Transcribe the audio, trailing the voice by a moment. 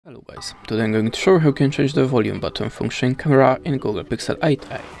Hello guys, today I'm going to show you how you can change the volume button function camera in Google Pixel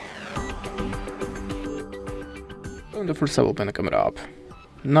 8a. So in the first step, open the camera app.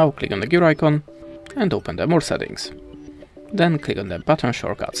 Now click on the gear icon and open the More settings. Then click on the button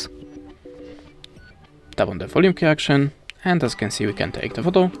shortcuts. Tap on the volume key action, and as you can see we can take the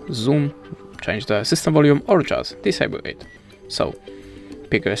photo, zoom, change the system volume or just disable it. So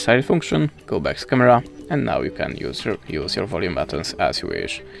pick your style function, go back to camera, and now you can use your volume buttons as you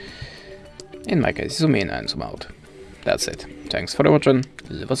wish. In my case, zoom in and zoom out. That's it. Thanks for watching,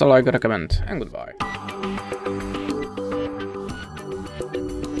 leave us a like or a comment, and goodbye.